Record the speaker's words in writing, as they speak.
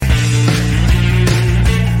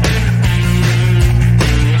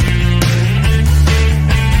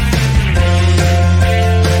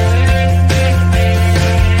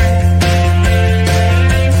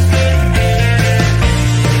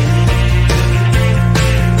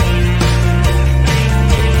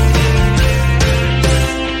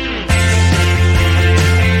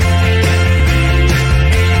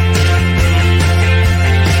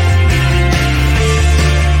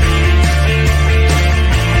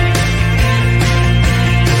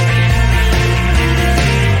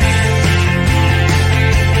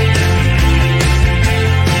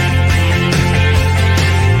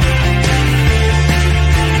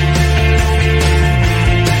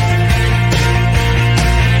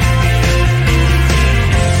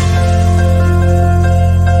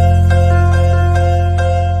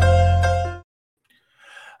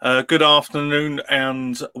Good afternoon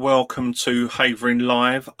and welcome to Havering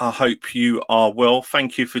Live. I hope you are well.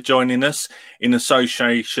 Thank you for joining us in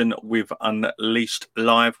association with Unleashed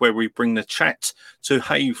Live, where we bring the chat to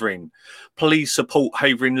Havering. Please support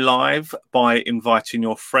Havering Live by inviting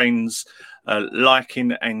your friends,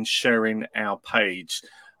 liking and sharing our page.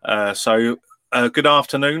 Good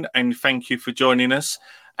afternoon and thank you for joining us.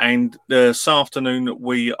 And this afternoon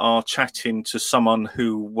we are chatting to someone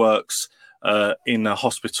who works in a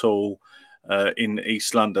hospital in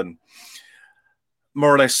East London.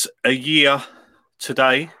 More or less a year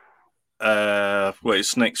today,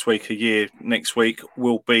 it's next week, a year next week,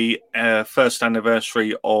 will be our first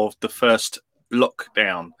anniversary of the first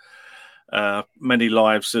lockdown. Many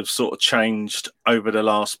lives have sort of changed over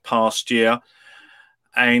the past year,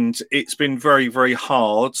 and it's been very, very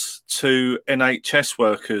hard to NHS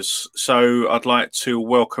workers. So I'd like to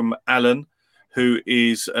welcome Alan, who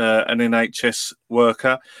is an NHS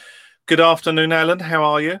worker. Good afternoon, Alan. How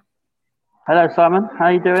are you? Hello, Simon. How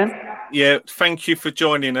are you doing? Yeah, thank you for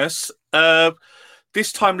joining us.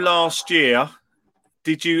 This time last year,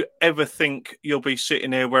 did you ever think you'll be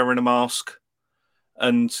sitting here wearing a mask?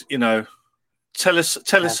 And, tell us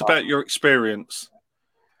about your experience.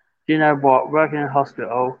 Do you know what? Working in a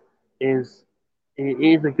hospital is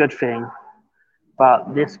a good thing,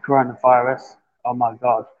 but this coronavirus, oh my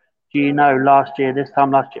God. Do you know this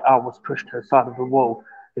time last year, I was pushed to the side of the wall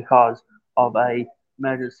because of a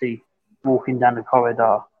emergency walking down the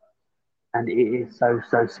corridor, and it is so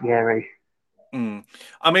scary.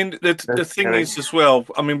 I mean, the thing is as well,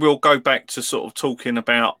 I mean, we'll go back to sort of talking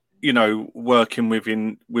about, working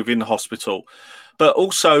within the hospital, but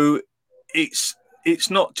also it's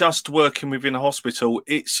not just working within a hospital,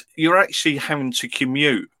 you're actually having to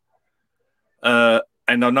commute.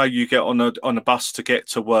 And I know you get on a bus to get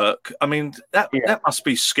to work. I mean, that must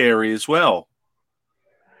be scary as well.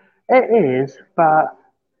 It is, but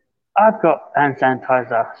I've got hand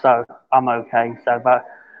sanitizer, so I'm okay. But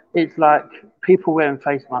it's like people wearing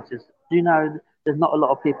face masks. Do you know there's not a lot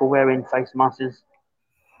of people wearing face masks? Do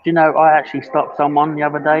you know I actually stopped someone the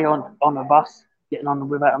other day on a bus getting on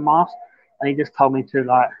without a mask, and he just told me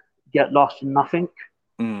to get lost in nothing.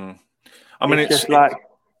 I mean,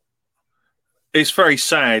 it's very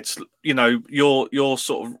sad. You're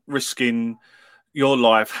sort of risking your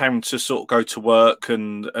life, having to sort of go to work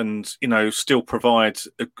and still provide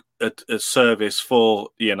a service for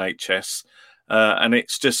the NHS, and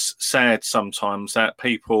it's just sad sometimes that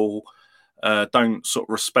people don't sort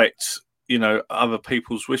of respect other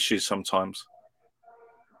people's wishes sometimes.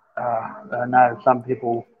 No, some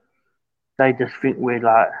people, they just think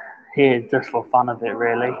we're here just for fun of it,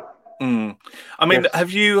 really. I mean, have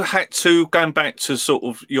you had to, going back to sort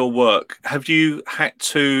of your work, have you had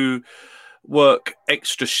to work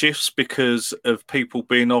extra shifts because of people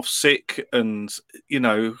being off sick? And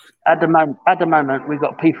at the moment we've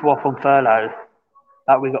got people off on furlough.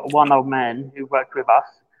 We've got one old man who worked with us.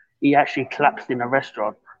 He actually collapsed in a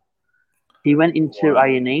restaurant. He went into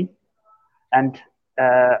A&E, and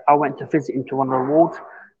I went to visit him to one of the wards.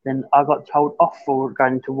 Then I got told off for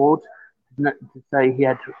going to wards to say he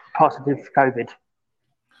had positive COVID.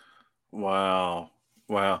 Wow.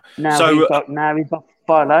 Now he's off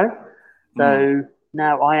furlough. So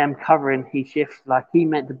now I am covering his shifts. Like, he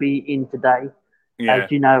meant to be in today. Yeah.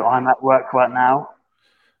 As you know, I'm at work right now.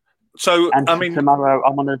 So, and tomorrow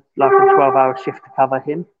I'm on a 12-hour shift to cover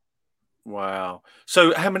him. Wow.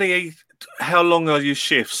 So how long are your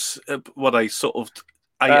shifts? What are they, sort of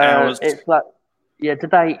 8 hours? It's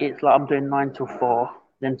today it's I'm doing 9 till 4.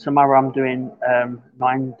 Then tomorrow I'm doing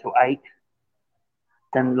 9 till 8.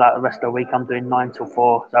 Then the rest of the week I'm doing 9 till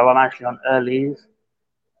 4. So I'm actually on earlies.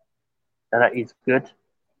 So that is good.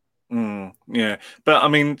 Yeah. But I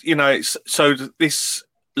mean, so this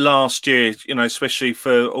last year, especially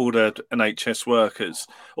for all the NHS workers,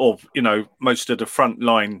 or, most of the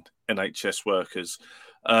frontline NHS workers,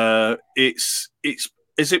 has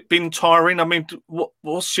it been tiring? I mean,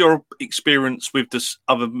 what's your experience with the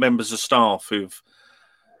other members of staff who've...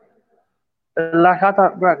 I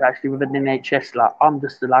don't work actually with an NHS. I'm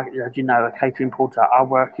just as you know, a catering porter. I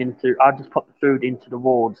just put the food into the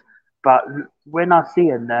wards. But when I see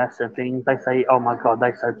a nurse and things, they say, "Oh my God,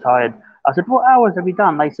 they're so tired." I said, "What hours have you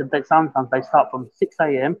done?" They said that sometimes they start from 6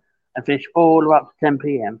 a.m. and finish all the way up to 10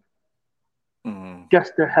 p.m.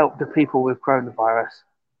 Just to help the people with coronavirus.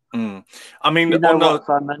 I mean, what,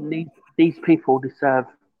 Simon? These people deserve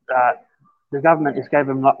that. The government has gave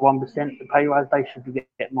them 1% the pay rise. They should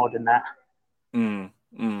get more than that.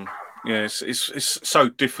 Yes, it's so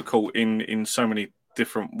difficult in so many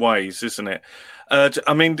different ways, isn't it?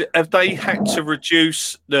 I mean, have they had to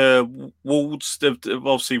reduce the wards? They've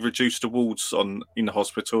obviously reduced the wards in the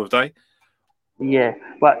hospital, have they? Yeah,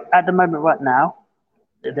 but at the moment, right now,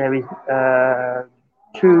 there is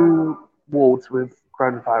 2 wards with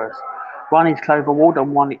coronavirus. One is Clover Ward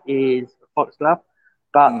and one is Foxglove.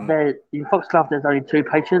 But there, in Foxglove, there's only 2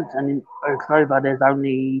 patients, and in Clover, there's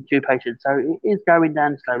only 2 patients. So it is going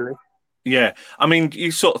down slowly. Yeah, I mean,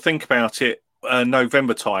 you sort of think about it,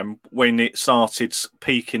 November time when it started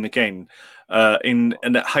peaking again, and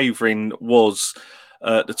that Havering was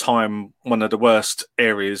at the time one of the worst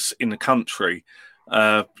areas in the country.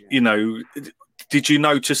 You know, did you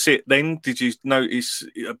notice it then? Did you notice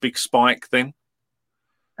a big spike then?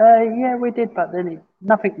 Yeah, we did, but then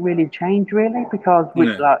nothing really changed really because with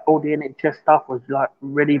Yeah. like all the NHS stuff was like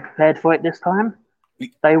really prepared for it this time.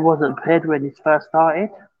 They wasn't prepared when it first started,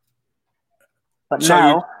 but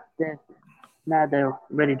So now they're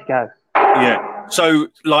ready to go. yeah. So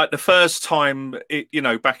like the first time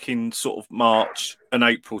back in sort of March and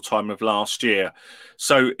April time of last year,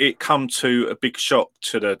 so it come to a big shock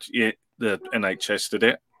to the NHS, did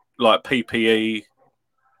it? Like PPE.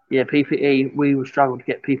 Yeah, PPE. We will struggle to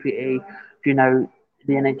get PPE. You know,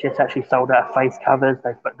 the NHS actually sold out of face covers.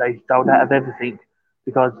 They sold out of everything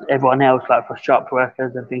because everyone else, like for shop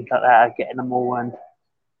workers and things like that, are getting them all, and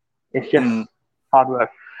it's just Mm, hard work.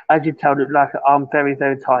 As you told it, like I'm very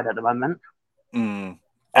very tired at the moment. mm.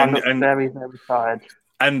 I And look and very very tired.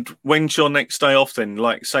 and when's your next day off then?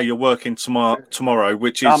 Like say you're working tomorrow,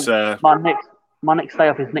 which is My next day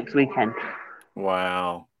off is next weekend.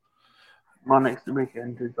 wow. My next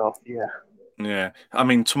weekend is off. Yeah. Yeah. I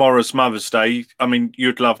mean tomorrow's Mother's Day. I mean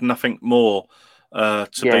you'd love nothing more to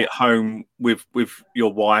be Yeah. at home with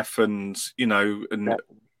your wife and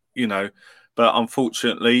Yeah. but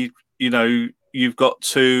unfortunately, you've got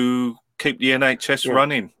to keep the NHS Yeah.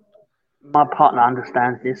 running. My partner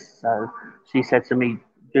understands this, so she said to me,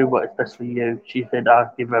 "Do what is best for you." She said,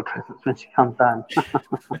 "I'll give her a present when she comes home."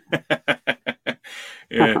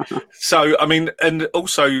 Yeah. So, I mean, and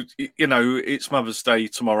also, it's Mother's Day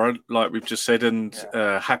tomorrow, like we've just said, and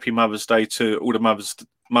happy Mother's Day to all the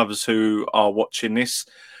mothers who are watching this.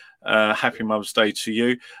 Happy Mother's Day to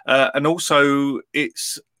you. And also,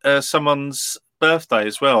 it's someone's birthday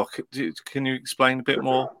as well. Can you explain a bit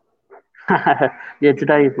more? Yeah,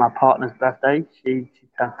 today is my partner's birthday. She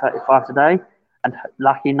turned 35 today, and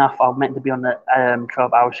lucky enough, I'm meant to be on the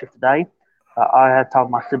 12-hour shift today. But I have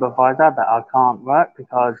told my supervisor that I can't work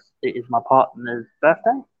because it is my partner's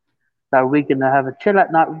birthday. So we're gonna have a chill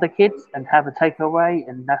at night with the kids and have a takeaway,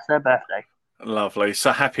 and that's her birthday. Lovely.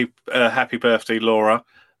 So happy birthday, Laura.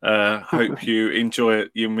 Hope you enjoy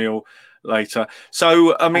your meal later.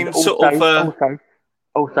 So, I And mean, sort also, of. also,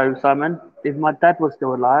 also, Simon, if my dad was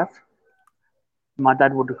still alive, my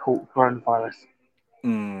dad would have caught coronavirus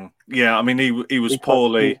Yeah, I mean, he was because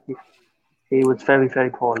poorly. he was very, very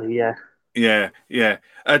poorly. Yeah. Yeah, yeah.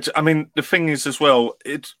 I mean, the thing is as well,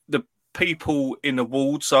 it's the people in the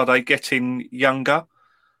wards, are they getting younger?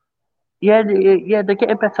 Yeah, yeah, they're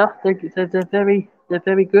getting better. They're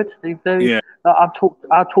very good. They're very. Yeah, I've talked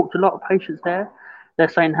to a lot of patients there. They're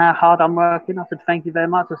saying how hard I'm working. I said thank you very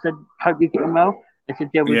much. I said hope you're getting well. They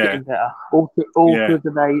said yeah, we're yeah, getting better. All yeah, because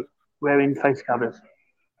of they wearing face covers.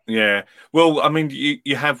 yeah. Well, I mean,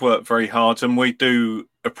 you have worked very hard, and we do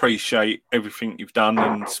appreciate everything you've done,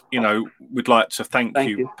 and we'd like to thank Thank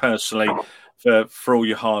you you. personally for all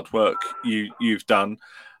your hard work you've done.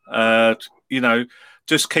 Uh, you know,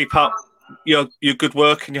 just keep up your good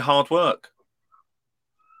work and your hard work.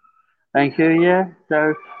 Thank you. Yeah.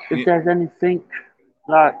 So if Y- there's anything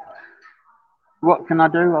like what can I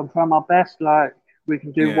do? I'm trying my best. Like we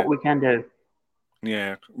can do Yeah. what we can do.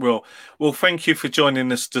 Yeah, well, thank you for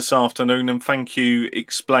joining us this afternoon, and thank you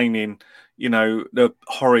explaining, the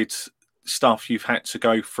horrid stuff you've had to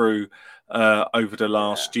go through over the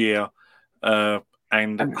last year, and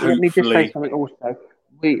And let me just say hopefully, something also.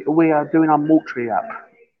 We are doing our mortuary up.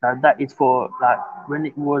 So that is for like when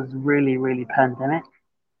it was really, really pandemic,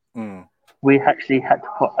 mm, we actually had to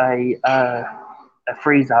put a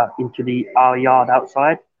freezer into our yard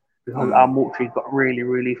outside because our mm, mortuary got really,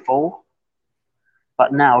 really full.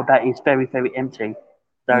 But now that is very, very empty.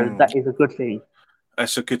 So mm, that is a good thing.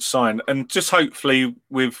 that's a good sign, and just hopefully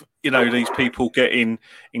with these people getting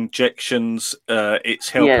injections,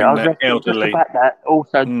 it's Yeah, I helping was the just elderly. about that.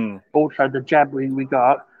 Also, Mm. also the jab we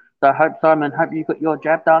got. So I hope Simon, hope you got your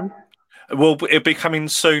jab done. Well, it'll be coming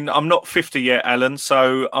soon. I'm not 50 yet, Alan,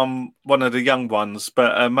 so I'm one of the young ones.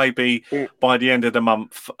 But maybe Yeah. by the end of the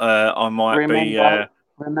month, I might be. Remember,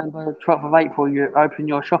 Remember, 12th of April, you open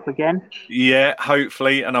your shop again. Yeah,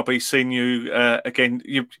 hopefully, and I'll be seeing you again.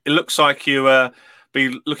 It looks like you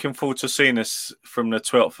be looking forward to seeing us from the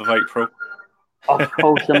 12th of April. Of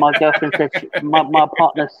course, and my girlfriend said my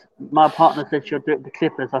partner said she'll do it with the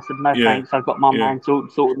Clippers. I said no, Yeah, thanks. I've got my yeah. man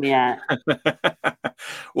sorted me out.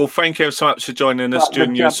 Well, thank you so much for joining us But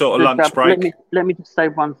during your sort of lunch break. Let me just say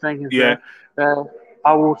one thing. Yeah.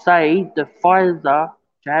 I will say the Pfizer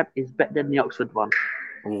jab is better than the Oxford one.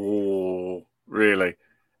 Oh, really?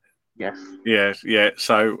 Yes. Yeah, yeah.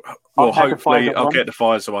 So, well, hopefully I'll get the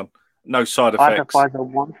Pfizer one. No side I had the effects. Pfizer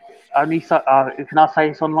one. Only so, can I say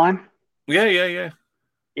it's online? Yeah, yeah, yeah.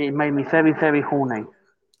 It made me very, very horny.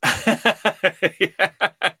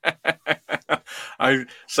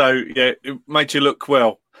 So, yeah, it made you look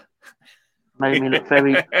well. Made me look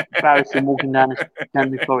very embarrassing walking down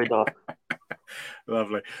the corridor.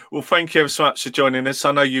 Lovely. Well, thank you so much for joining us.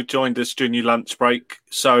 I know you joined us during your lunch break,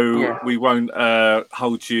 so we won't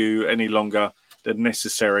hold you any longer than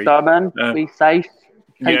necessary. Simon, be safe,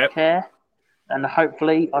 take care, and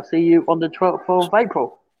hopefully I'll see you on the 12th of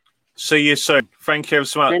April. See you soon. Thank you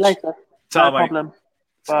so much. See you later. No problem.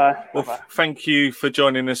 Bye. Well, Bye-bye. Thank you for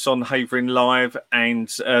joining us on Havering Live. And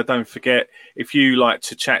don't forget, if you like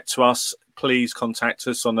to chat to us, please contact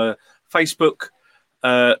us on a Facebook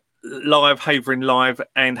Live, Havering Live,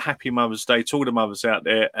 and happy Mother's Day to all the mothers out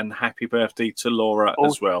there, and happy birthday to Laura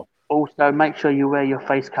as well. Also, make sure you wear your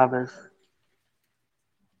face covers.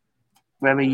 Wherever